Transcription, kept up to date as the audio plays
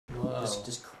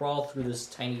just crawl through this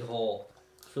tiny hole.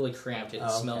 It's really cramped. It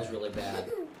smells really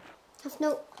bad.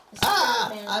 No.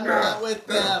 I'm not with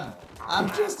them. I'm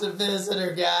just a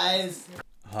visitor, guys.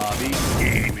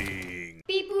 HobbyGaming.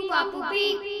 Beep boop bop boop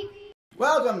beep.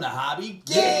 Welcome to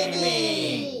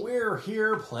HobbyGaming. We're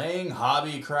here playing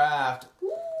HobbyCraft.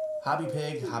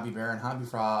 HobbyPig, HobbyBear, and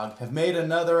HobbyFrog have made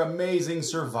another amazing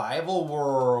survival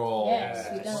world. Yes,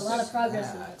 we've done a lot of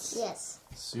progress with this. Yes.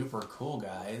 Super cool,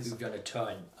 guys. We've got a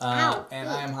ton. And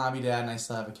I am Hobby Dad, and I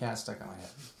still have a cat stuck on my head.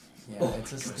 Yeah,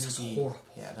 it's a sticky. horrible.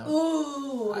 Yeah, don't.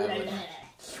 Ooh. Anyway.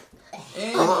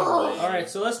 Alright,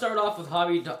 so let's start off with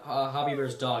Hobby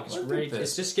Bear's dog. It's Look ready. at this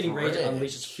It's just getting ready to bridge.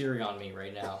 unleash its fury on me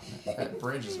right now. That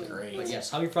bridge is great. But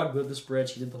yes, HobbyFrog built this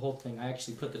bridge. He did the whole thing. I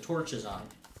actually put the torches on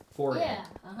for him. Yeah,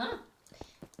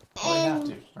 Oh, we have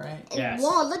to, right? Yes.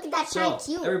 Whoa, look at that So, giant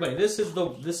cube. everybody, this is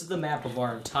the map of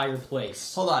our entire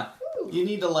place. Hold on. You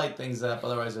need to light things up,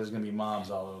 otherwise there's going to be mobs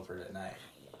all over it at night.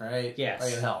 Right? Yes.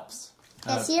 Like it helps.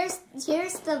 Yes,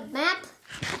 here's the map.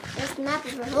 Here's the map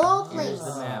of the whole place. Here's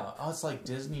the map. Oh, it's like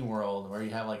Disney World where you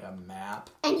have like a map.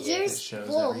 And that here's shows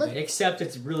whoa, look everything. Except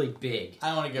it's really big.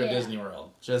 I want to go to Yeah. Disney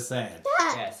World. Just saying. at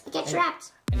that. Yes. Get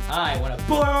trapped. And I want to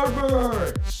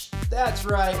merch. That's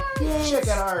right. Yes. Check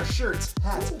out our shirts,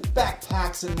 hats,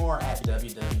 backpacks, and more at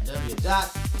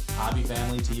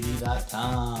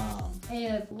www.hobbyfamilytv.com.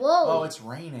 Hey, Whoa. Oh, it's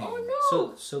raining. oh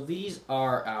no! So these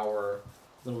are our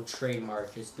little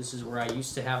trademark. This is where I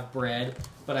used to have bread,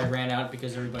 but I ran out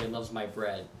because everybody loves my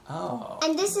bread. Oh.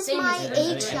 And this is Famous my and-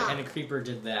 egg And shop. a creeper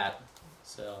did that.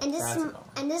 So And That's cool.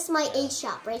 this is my egg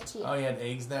shop right here. Oh, you had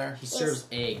eggs there? he serves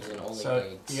eggs and only So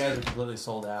eggs. you guys are completely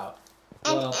sold out.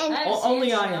 And Well, I-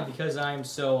 only I am because I am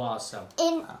so awesome.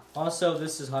 and Also,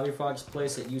 this is HobbyFrog's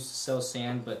place that used to sell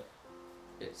sand, but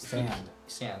it's Sand.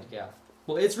 Sand, yeah.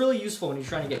 Well, it's really useful when you're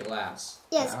trying to get glass.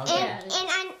 yes, Okay. and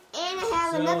I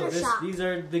have So another shop. these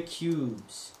are the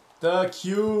cubes. The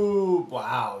cube.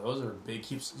 Wow, those are big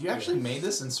cubes. You actually made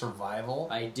this in survival?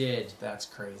 I did. That's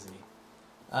crazy.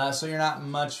 So you're not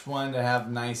much one to have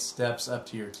nice steps up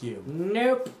to your cube.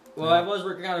 Nope. Well, No. I was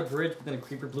working on a bridge, but then a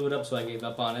creeper blew it up, so I gave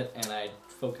up on it, and I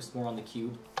focused more on the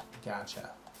cube.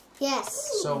 Gotcha.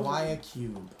 Yes. So why a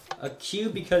cube? A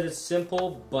cube because it's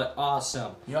simple but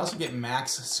awesome. You also get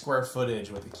max square footage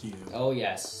with a cube. Oh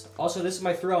yes. Also, this is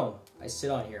my throne. I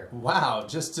sit on here. Wow,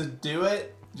 just to do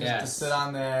it? Just to Yes. sit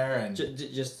on there and...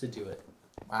 Just to do it.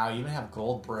 Wow, you even have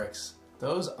gold bricks.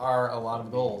 Those are a lot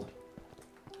of gold.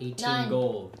 18 9.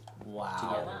 gold. Wow.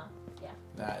 Together. Wow. Yeah.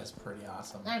 That is pretty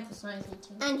awesome. 9 plus 9 is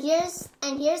 18.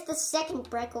 And here's the second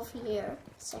brick over here.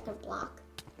 Second block.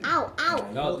 Ow, ow.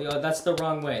 No, that's the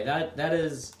wrong way. That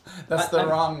is. That's the I'm-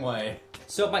 wrong way.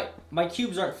 So my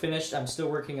cubes aren't finished. I'm still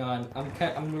working on. I'm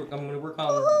gonna work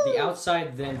on the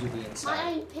outside, then do the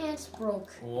inside. My pants broke.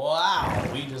 Wow,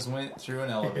 we just went through an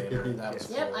elevator. That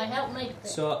was Yep, cool. I helped make it.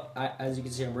 So as you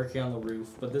can see, I'm working on the roof,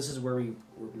 but this is where we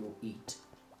will eat.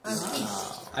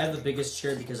 Wow. I have the biggest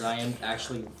chair because I am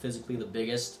actually physically the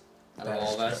biggest out of That all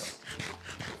is of us.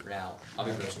 For now, I'll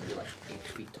be supposed to be like 8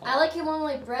 feet tall. I like it when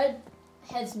my bread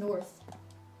heads north.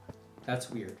 That's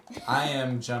weird. I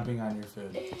am jumping on your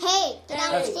food. Hey, get out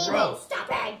of That's the table. gross. Stop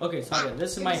it. Okay, so yeah,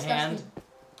 this is You're my disgusting. hand.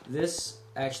 This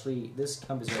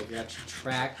compass right here actually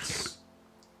tracks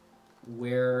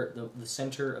where the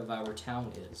center of our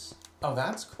town is. Oh,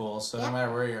 that's cool. So no Yep.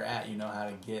 matter where you're at, you know how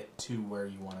to get to where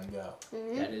you want to go.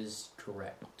 That is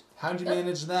correct. How'd you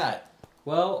manage that?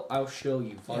 Well, I'll show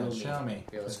you. Follow me. show me,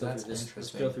 Here, let's 'cause go that's through this. Let's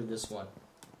interesting. go through this one.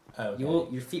 Okay.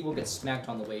 Your feet will get smacked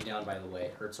on the way down. By the way,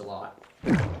 it hurts a lot.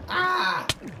 Ah!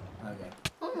 Okay.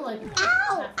 I'm like,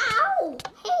 Ow, ow.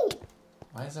 Hey.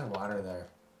 Why is there water there?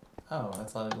 Oh,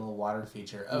 that's like a little water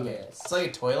feature. Okay. Yes. It's like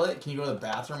a toilet. Can you go to the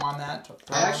bathroom on that?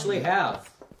 I actually have.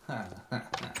 Uh,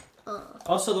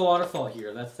 Also, the waterfall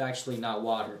here. That's actually not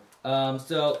water.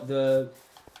 So the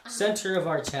center of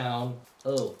our town.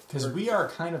 Oh, Because we are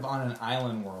kind of on an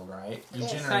island world, right? You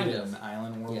Yes. generated Kind of. an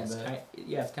island world yes, a bit.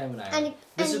 yeah, it's kind of an island. And-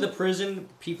 This is and- the prison.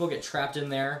 People get trapped in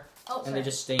there, oh, and sorry. they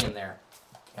just stay in there.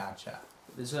 Gotcha.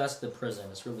 So that's the prison.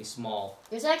 It's really small.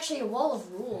 There's actually a wall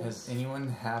of rules. Does anyone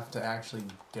have to actually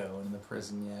go in the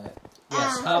prison yet?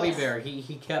 Yes, Ah, Hobby yes. Bear.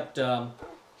 He kept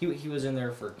he was in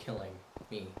there for killing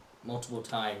me multiple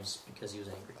times because he was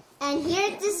angry. and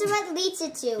here, this is what it leads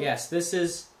it to. Yes, this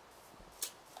is.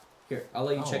 Here, I'll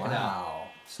let you check it out. Wow.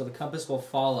 So the compass will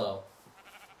follow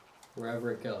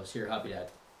wherever it goes. Here, Hobby Dad.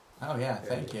 Oh yeah, There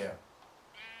thank it is.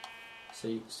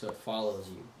 you. So it follows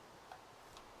you.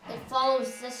 It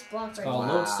follows this block It's right called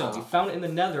here. Wow. lodestone. We found it in the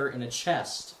Nether in a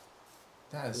chest.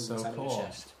 That It is was so inside of a cool.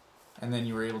 chest. And then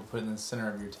you were able to put it in the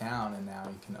center of your town, and now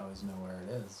you can always know where it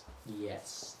is.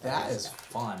 Yes. That is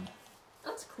fun.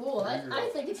 That's cool. I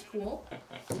think it's cool.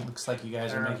 Looks like you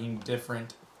guys are making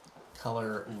different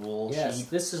color wool Yes, sheep.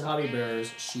 this is Hobby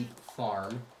Bear's sheep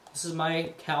farm. This is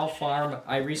my cow farm.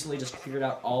 I recently just cleared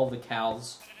out all the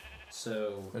cows.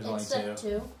 So, There's only Except two.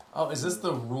 2. Oh, is this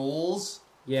the rules?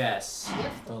 yes.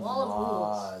 Yep, the The Wall of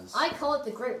laws. Rules. I call it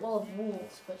the Great Wall of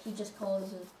Rules, but he just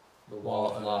calls it... The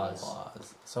Wall of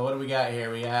Laws. So what do we got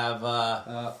here? We have,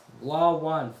 Law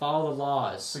 1, follow the it's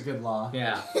laws. a good law.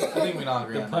 Yeah. I think we all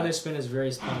agree The on punishment is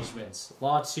various punishments.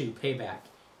 Law 2, payback.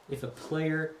 If a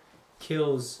player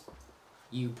kills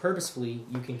you purposefully,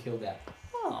 you can kill them. that.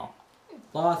 Oh.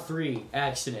 Law 3,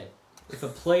 accident. If a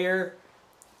player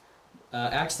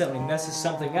accidentally messes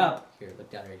something up, here, look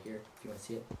down right here if you want to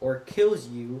see it, or kills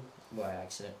you by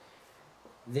accident,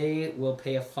 they will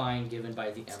pay a fine given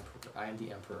by the Emperor. I am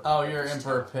the Emperor. Oh, you're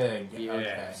Emperor Pig.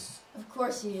 Yes. Of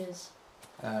course he is.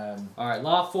 Okay. Alright,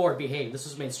 Law 4, behave. This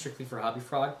was made strictly for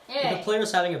HobbyFrog. If Hey. a player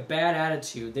is having a bad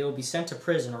attitude, they will be sent to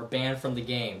prison or banned from the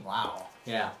game. Wow.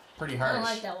 Yeah. Pretty I harsh. don't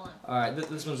like that one. Alright,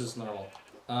 this one's just normal.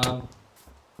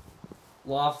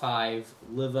 Law 5,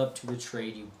 live up to the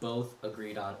trade you both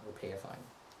agreed on or pay a fine.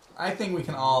 I think we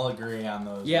can all agree on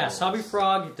those. Yes, rules.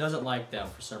 HobbyFrog doesn't like them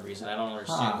for some reason. I don't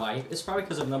understand Huh. why. It's probably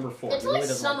because of number 4. It's He really like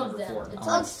doesn't some like of number them. 4. It's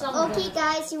like some of Okay, them.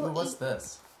 guys, Ooh, what's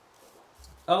this?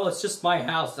 Oh, it's just my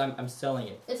house. I'm selling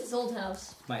it. It's his old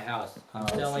house. It's my house. I'm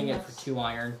Oh. selling it Yes. for 2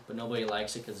 iron, but nobody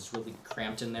likes it because it's really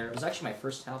cramped in there. It was actually my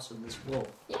first house in this world.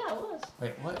 Yeah, it was.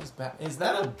 Wait, what is that? Is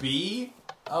that a bee?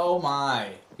 Oh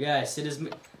my. Yes, it is.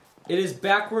 It is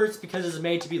backwards because it's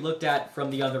made to be looked at from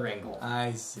the other angle.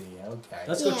 I see. Okay.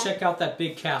 Let's go Yeah. check out that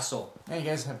big castle. Hey, you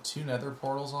guys have 2 nether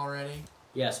portals already?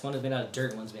 Yes, one is made out of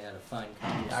dirt, one's made out of fine.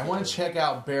 I want to check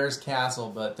out Bear's Castle,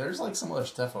 but there's like some other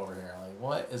stuff over here. Like,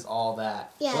 what is all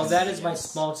that? Yes. Well, that is my Yes.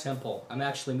 small temple. I'm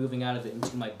actually moving out of it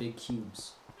into my big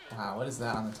cubes. Wow, what is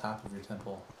that on the top of your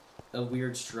temple? A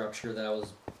weird structure that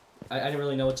I didn't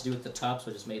really know what to do with the top,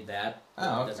 so I just made that. Oh, It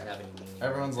okay. doesn't have any meaning. or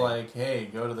Everyone's anything. like, hey,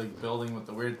 go to the building with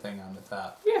the weird thing on the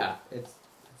top. Yeah, it's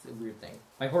a weird thing.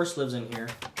 My horse lives in here.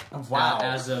 Wow.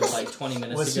 As of like 20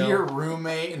 minutes Was ago. he your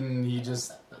roommate and he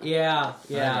just... Yeah.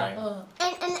 Okay.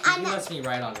 He lets me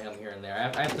ride on him here and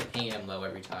there. I have to paint him though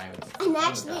every time. And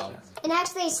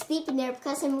actually I sleep in there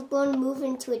because I'm going to move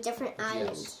into a different island.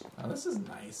 Yes. Oh, this is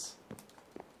nice.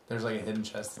 There's like a hidden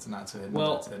chest that's not so hidden.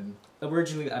 Well, but it's hidden.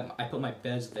 Originally, I put my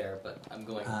beds there, but I'm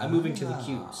moving to the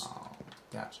cubes. Oh,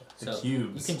 Gotcha. The So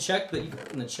cubes. you can check that you can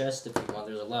put in the chest if you want.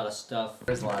 There's a lot of stuff.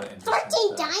 There's a lot of interesting 14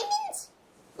 stuff. diamonds?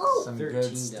 Whoa. Some 13 good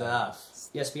diamonds. stuff.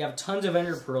 Yes, we have tons of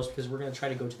ender pearls because we're going to try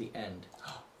to go to the end.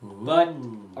 Ooh. But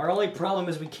our only problem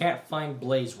is we can't find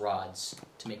blaze rods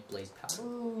to make blaze powder.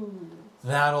 Ooh.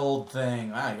 That old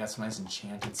thing. Wow, you got some nice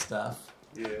enchanted stuff.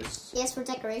 Yes. Yes, for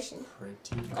decoration.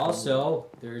 Pretty cool. Also,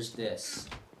 there's this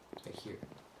right here.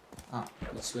 Oh.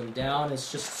 You swim down, it's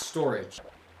just storage.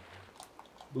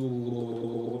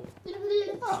 Ooh.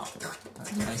 Oh,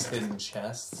 that's nice hidden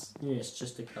chests. Yes,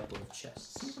 just a couple of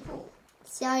chests.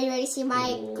 So are you ready to see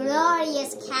my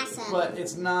glorious castle? But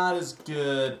it's not as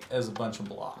good as a bunch of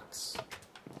blocks.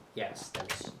 Yes,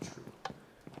 that's true.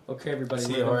 Okay, everybody.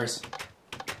 See we're a gonna- horse.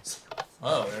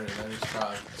 Oh, there's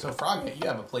Frog. So, Frog, you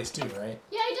have a place too, right?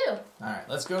 Yeah, I do. Alright,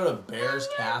 let's go to Bear's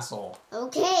Castle.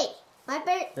 Okay. My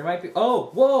bear. There might be. Oh,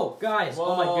 whoa, guys!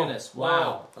 Oh my Whoa, goodness!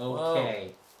 Wow. whoa,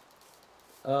 Okay.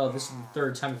 Oh, this is the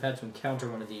third time I've had to encounter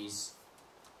one of these.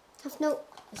 No.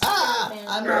 Ah!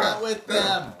 I'm not with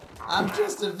them! I'm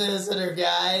just a visitor,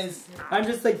 guys! I'm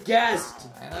just a guest.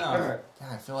 I know.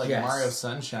 God, I feel like Yes. Mario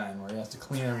Sunshine, where you have to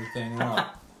clean everything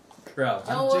up. Gross.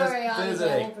 I'm Don't just worry, I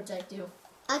visiting. will protect you.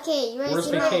 Okay, you ready to Worst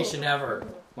see vacation ever.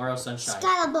 Mario my Sunshine.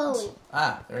 Scalabone?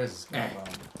 Ah, there is a skull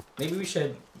bone. Maybe we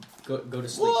should go to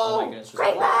sleep. Whoa! Oh my goodness.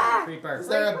 Creeper! Creeper. Is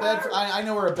there a bed? I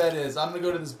know where a bed is. I'm gonna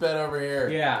go to this bed over here.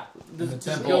 Yeah. In the Just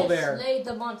temple. go Yes, there. Slay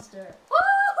the monster.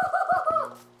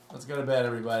 Let's go to bed,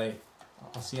 everybody.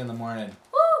 I'll see you in the morning.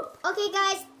 Okay,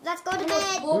 guys, let's go to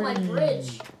Almost bed. blew my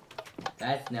bridge.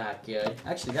 That's not good.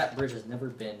 Actually, that bridge has never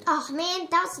been. Oh man,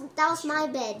 that was my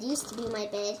bed. Used to be my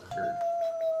bed.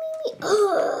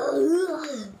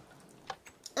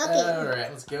 Okay.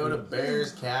 Alright, let's go to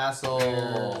Bear's Castle.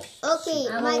 Okay,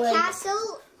 I'm my awake.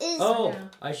 castle is. Oh, Yeah.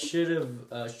 I should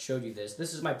have showed you this.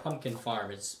 This is my pumpkin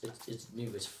farm. It's new.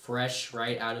 It's fresh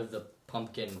right out of the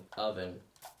pumpkin oven.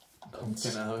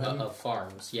 Pumpkin oven? Of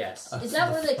farms. Yes. Is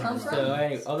that where they come from? So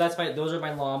anyway, those are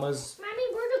my llamas.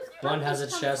 Mommy, where do One has a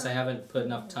pumpkins come chest. from? I haven't put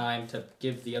enough time to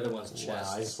give the other ones Wow,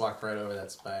 chests. I just walked right over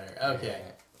that spider. Okay.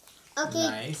 Okay,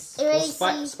 Nice. you Well, ready to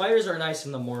see? spiders are nice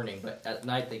in the morning, but at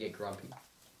night they get grumpy.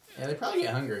 Yeah, they probably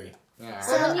get hungry. Yeah.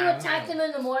 So when you attack them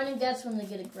in the morning, that's when they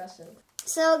get aggressive.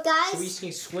 So, So we guys,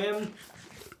 can swim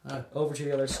over to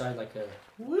the other side like a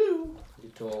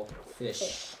little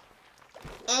fish.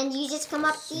 And you just come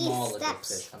up Small these little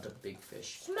steps. fish, not a big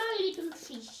fish. Small little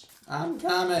fish. I'm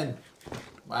coming.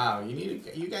 Wow,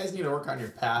 you guys need to work on your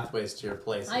pathways to your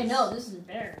places. I know, this is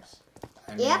embarrassing.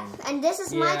 I Yep, mean, and this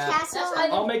is my Yeah. castle. That's why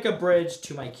I'll make a bridge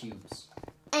to my cubes.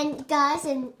 And guys,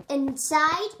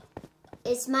 inside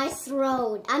is my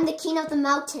throne. I'm the king of the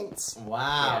mountains.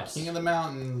 Wow, Yes. King of the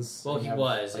Mountains. Well, You he have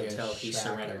was like a until he shack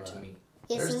surrendered of to a- me.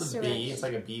 Yes, There's it's the bee. surrendered. It's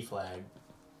like a bee flag.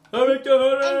 And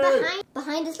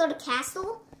behind this little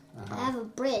castle, I have a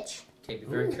bridge. Okay, be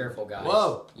very careful, guys.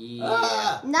 Whoa. Yeah.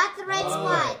 Ah! Not the right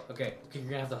spot. Okay, you're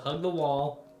gonna have to hug the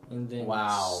wall and then.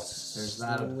 Wow. There's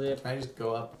not a. slip. Can I just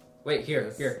go up? Wait,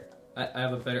 here. I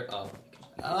have a better. Oh.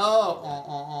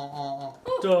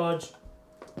 Dodge.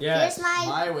 Yes. Here's my.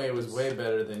 My way was way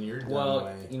better than your dumb Well,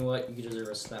 way. you know what? You deserve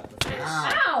a slap in the face.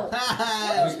 Ow.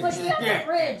 Ow! Push me out the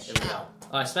bridge. There we go.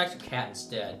 I smacked a cat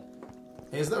instead.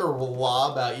 Is there a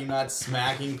law about you not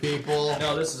smacking people?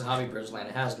 No, this is Hobby Bird's land.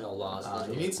 It has no laws.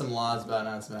 You need some laws about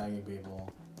not smacking people.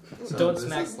 So Don't this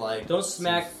smack. is like Don't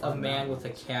smack some a fun man now. with a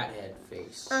cat head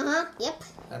face. Yep.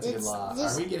 That's a good It's law.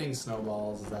 this- Are we getting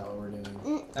snowballs? Is that what we're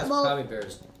doing? That's well, what Hobby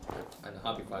Bears and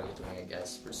HobbyFrog is doing, I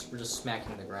guess. We're just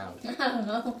smacking the ground. I don't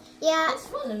know. yeah. It's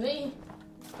fun to me.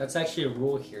 That's actually a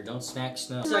rule here. Don't smack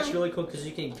snow. It's actually really cool because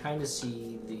you can kind of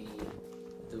see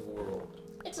the world.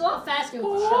 It's a lot faster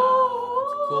with the shot.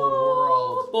 It's a cool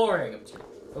world. Boring.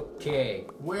 Okay.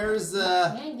 Where's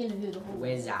I ain't gonna do the whole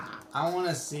Where's that? I want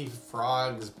to see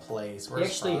Frog's place. He Where's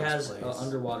actually Frog's has place? an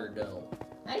underwater dome.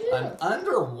 I do. An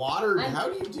underwater? I'm- How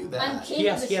do you do that? I'm king He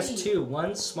of has the sea. two.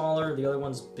 One's smaller, the other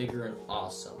one's bigger and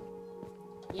awesome.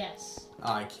 Yes.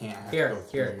 Oh, I can't. I have Here, to go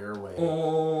through here. your way.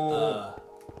 Oh.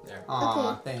 There.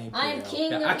 Aw, thank you. I'm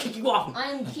king Yeah, I of kick you off.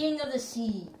 I'm king of the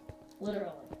sea.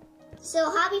 Literally. So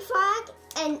HobbyFrog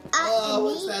and Oh,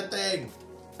 what's me. that thing?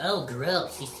 Oh,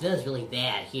 gross. He smells really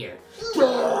bad. Here.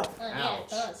 Yeah, it Ouch.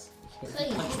 does.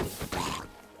 Crazy.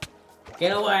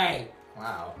 Get away.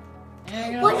 Wow.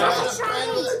 And What you're is like, this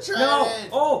trident? The No. trident.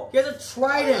 Oh, he has a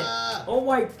trident. Ah. Oh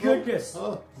my goodness.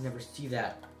 Oh, I never see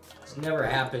that. This never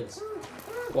happens.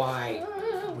 Why?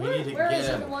 We need to Where get is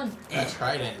him. everyone? That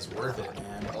trident is worth it,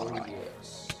 man. Oh,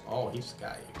 yes. Oh, he just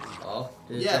got you. Oh,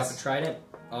 did it Yes. drop a trident?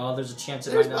 Oh, there's a chance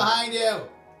it There's might not. behind you.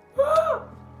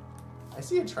 I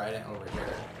see a trident over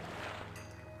here.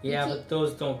 Yeah, You but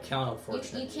those don't count, You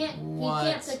unfortunately. can't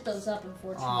What? pick those up,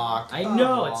 unfortunately. Aw, I come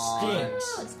know, it on.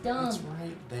 stinks. Oh, it's dumb. It's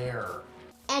right there.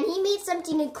 And he made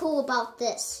something cool about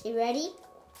this. You ready?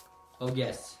 Oh,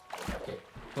 yes. Okay.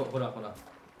 Hold on.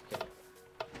 Okay.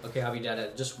 Okay, Hobby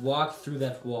Dada, just walk through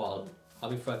that wall.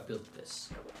 HobbyFrog built this.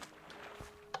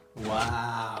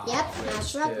 Wow. Yep.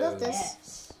 Let's HobbyFrog built go. this.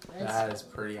 Yes. That is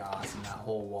pretty awesome. That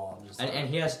whole wall. Just And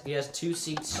he has two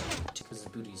seats because his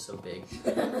booty's so big.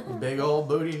 big old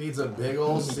booty needs a big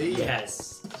old seat.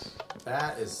 Yes.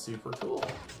 That is super cool.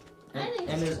 I think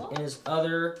And it's his cool. in his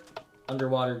other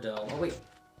underwater dome. Oh wait,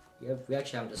 we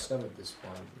actually haven't discovered this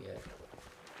one yet,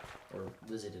 or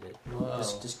visited it. Whoa.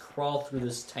 Just crawl through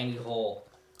this tiny hole.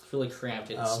 It's really cramped.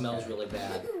 It Oh, smells okay. really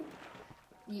bad.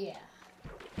 Yeah.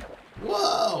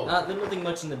 Whoa! There's nothing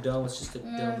much in the dome. It's just a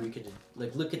dome where you could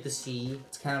like look at the sea.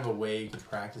 It's kind of a way you could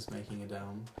practice making a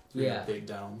dome. Yeah. A big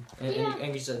dome. And, Yeah. and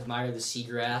you just admire the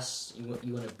seagrass.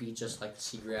 You want to be just like the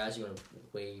seagrass. You want to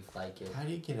wave like it. How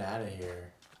do you get out of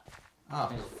here? Oh.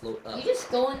 And just float up. You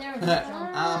just go in there and just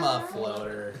jump. I'm a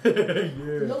floater.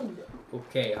 Yeah. Load.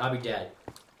 Okay, Hobby Dad.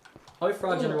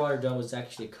 HobbyFrog's Ooh. underwater dome is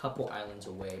actually a couple islands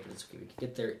away, but it's okay. We can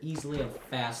get there easily and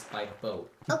fast by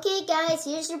boat. Okay, guys.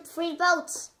 Here's your free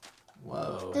boats.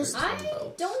 Whoa. There's- some I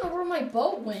boats. don't know where my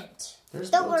boat went. There's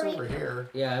Don't boats worry. over here.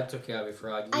 Yeah, that's okay,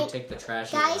 HobbyFrog. You take the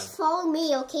trash. Guys, follow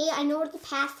me, okay? I know where the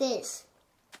path is.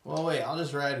 Well, wait. I'll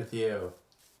just ride with you.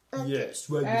 Okay. Yes,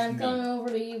 right I'm with coming me. over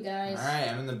to you guys. All right.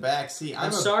 I'm in the back seat.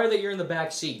 I'm sorry that you're in the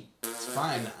back seat. It's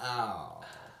fine. Oh.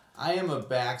 I am a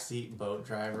backseat boat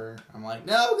driver. I'm like,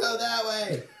 no, go that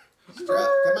way.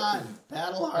 Come on,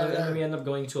 paddle And then we harder. end up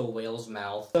going to a whale's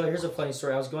mouth. So here's a funny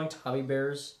story. I was going to Hobby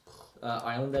Bear's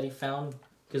island that he found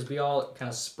because we all kind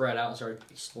of spread out and started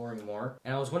exploring more.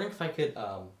 And I was wondering if I could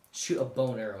shoot a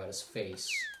bow and arrow at his face,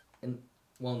 and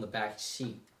in the back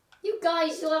seat. You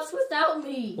guys left without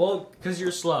me. Well, because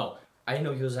you're slow. I didn't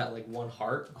know he was at like one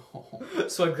heart,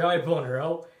 so I grabbed my bow and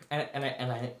arrow. And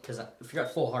I, because if you're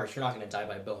at full hearts, you're not gonna die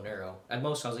by bow and arrow. At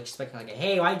most, I was expecting like,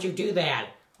 hey, why'd you do that?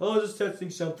 Oh, I was just testing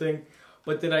something.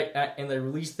 But then I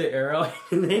released the arrow,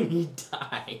 and then he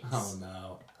dies. Oh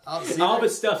no. Oh, see, All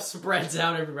his stuff spreads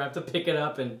out everywhere. I have to pick it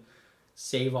up and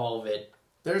save all of it.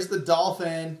 there's the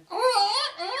dolphin.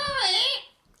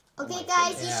 Okay,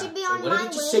 guys, you should be on What my did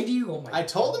I just say to way. you? Oh my I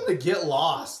told him to get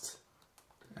lost.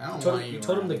 I don't want You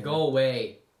told him to go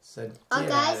away. Said, Oh, "Get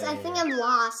guys, outta I think here." I'm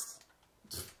lost.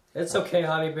 It's okay,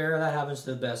 Hobby Bear. That happens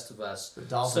to the best of us. The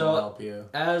dolphin will help you.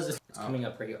 As it's coming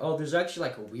up right here. Oh, there's actually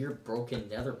like a weird broken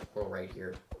nether portal right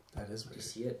here. That is Do you weird.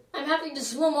 see it? I'm having to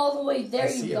swim all the way there, I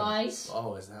see you him. guys.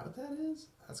 Oh, is that what that is?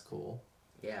 That's cool.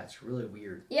 Yeah, it's really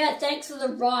weird. Yeah, thanks for the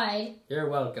ride. You're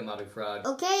welcome, HobbyFrog.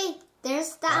 Okay,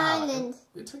 there's the Wow, island.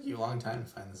 It took you a long time to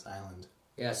find this island.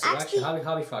 Yeah, so actually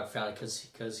HobbyFrog found it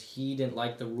because he didn't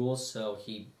like the rules, so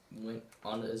he went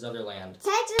on to his other land.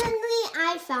 Technically,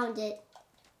 I found it.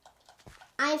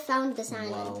 I found this Wow,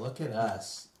 island. look at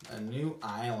us. A new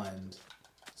island.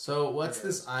 So, what's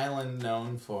this island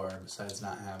known for besides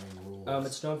not having rules?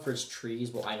 It's known for its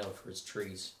trees. Well, I know it for its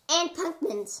trees. And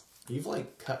pumpkins. You've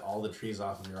like cut all the trees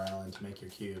off of your island to make your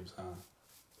cubes, huh?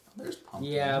 There's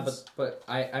pumpkins. Yeah, but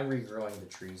I'm regrowing the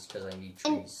trees because I need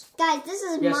trees. Guys, this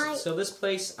is Yes, my... so this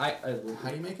place, How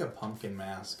do you make a pumpkin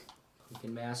mask?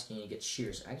 pumpkin mask and you get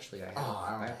shears. Actually,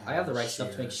 I I have the right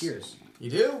stuff to make shears. You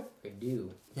do? I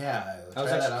do. Yeah, I was try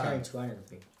actually that carrying on. 2 iron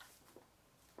with me.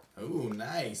 Ooh,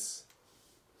 nice.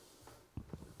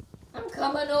 I'm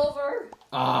coming over.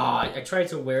 I tried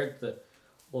to wear it the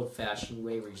old-fashioned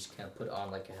way where you just kind of put it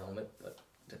on like a helmet, but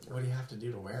it didn't What work. do you have to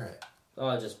do to wear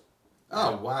it? Just...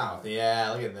 Oh, wow.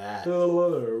 Yeah, look at that.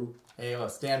 Hello. Hey, well,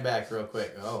 stand back real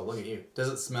quick. Oh, look at you. Does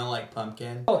it smell like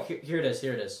pumpkin? Oh, here it is.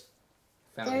 Here it is.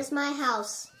 Found There's it. my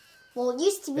house. Well, it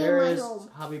used to be There my is home.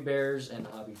 Hobby Bear's and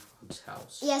Hobby Frog's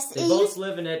house. Yes, They it both used-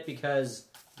 live in it because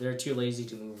they're too lazy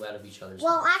to move out of each other's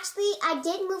Well, house. actually, I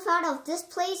did move out of this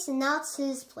place, and now it's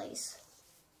his place.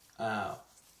 Oh.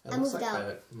 It I looks moved like out.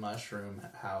 a mushroom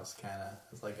house, kind of.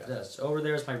 It's like a... Yes, over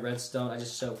there is my redstone. I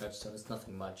just sewed redstone. It's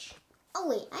nothing much. Oh,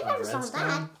 wait, I a never saw that.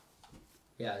 redstone?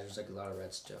 Yeah, there's like a lot of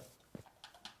redstone.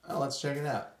 Oh, let's check it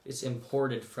out. It's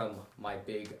imported from my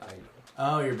big island.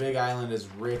 Oh, your big island is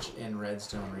rich in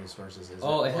redstone resources, is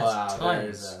Oh, it? it has Wow, tons.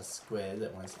 there's a squid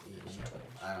that wants to eat me.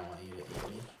 I don't want you to eat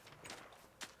me.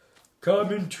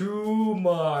 Come into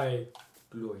my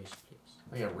glorious place.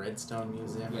 Like a redstone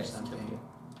museum or Yes, something?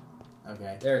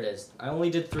 Okay. there it is. I only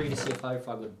did 3 to see if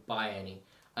HobbyFrog would buy any.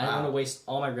 I didn't Wow. want to waste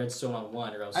all my redstone on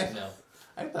one, or else no.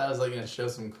 I thought I was like going to show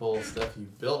some cool stuff you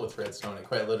built with redstone. It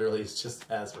quite literally just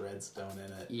has redstone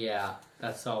in it. Yeah,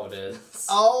 that's all it is.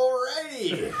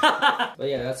 Alrighty! But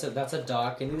yeah, that's a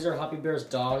dog, and these are Hobby Bear's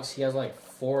dogs. He has like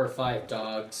 4 or 5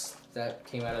 dogs that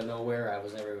came out of nowhere. I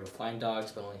was never able to find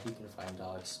dogs, but only he can find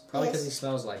dogs. Probably because he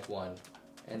smells like one,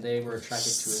 and they were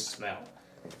attracted to his smell.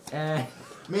 And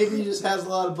Maybe he just has a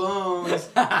lot of bones.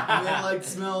 And they like the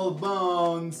smell of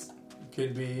bones.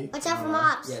 Could be. Watch out for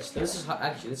mobs. yes, this is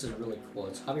actually this is really cool.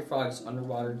 It's HobbyFrog's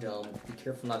underwater dome. Be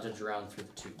careful not to drown through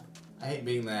the tube. I hate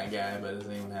being that guy, but does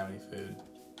anyone have any food?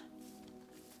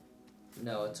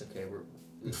 No, it's okay.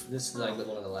 This is like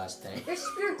one of the last things. There's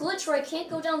a weird glitch where I can't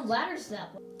go down ladders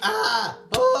that way. Ah!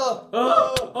 Oh!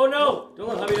 Oh! Oh no! Don't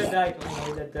let Hobby Dad die. Don't let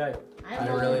Hobby Dad die. I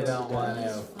really don't want to.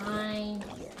 Fine.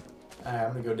 Alright,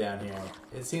 I'm gonna go down here.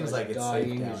 It seems like it's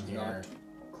safe down here.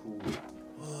 Cool.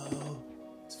 Whoa!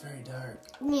 It's very dark.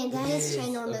 Man, that is It is.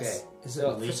 ginormous. Okay. Is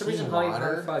So it for some leaking reason,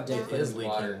 water? HobbyFrog did It put is in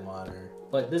leaking water. water.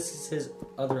 But this is his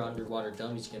other underwater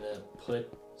dome. He's gonna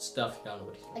put stuff down.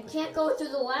 I can't go through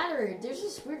the ladder. There's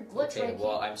this weird glitch where I Okay, can't.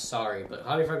 well, I'm sorry, but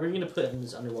HobbyFrog, what are you gonna put in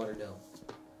this underwater dome?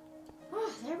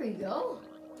 Oh, there we go.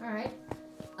 Alright.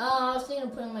 I was thinking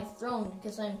of putting my throne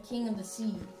because I'm king of the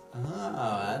sea.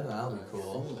 Oh, that'll be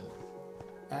cool.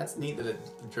 That's neat that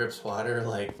it drips water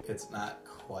like it's not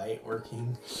quite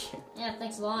working. Yeah,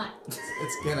 thanks a lot.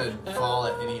 It's gonna fall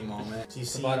at any moment. Do you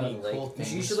see Bottom any of the lake. cool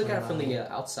things? You should look at it from swim the by?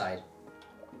 outside.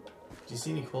 Do you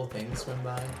see any cool things swim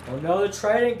by? Oh no, the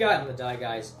trident guy! I'm gonna die,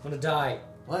 guys. I'm gonna die.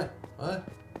 What? What?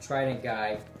 Trident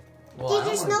guy. Well, I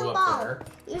Use don't your want to go up snowball. there.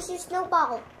 Use your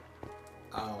snowball.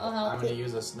 Oh, I'll help I'm gonna you.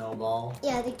 use a snowball.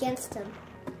 Yeah, against him.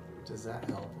 Does that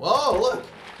help? Whoa, look!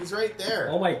 He's right there.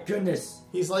 Oh my goodness.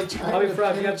 He's like trying to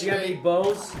HobbyFrog, you have any penetrate.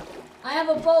 bows? I have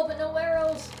a bow, but no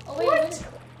arrows. Oh, wait, wait.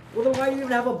 Well, then why do you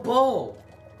even have a bow?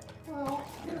 Oh.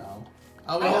 You know.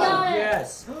 Oh, we I got got him. it.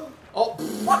 Yes. Oh,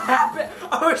 What happened?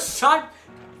 I was shot.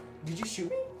 Did you shoot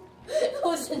me? That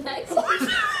was an accident.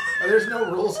 oh, there's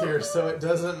no rules here, so it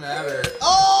doesn't matter.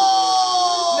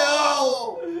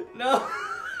 Oh! No.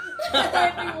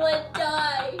 Everyone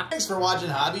died. Thanks for watching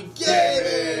Hobby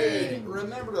Gaming!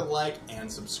 Remember to like and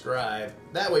subscribe.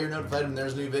 That way you're notified when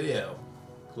there's a new video.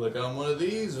 Click on one of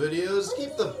these videos to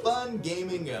keep the fun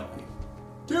gaming going.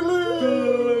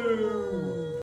 Toodaloo!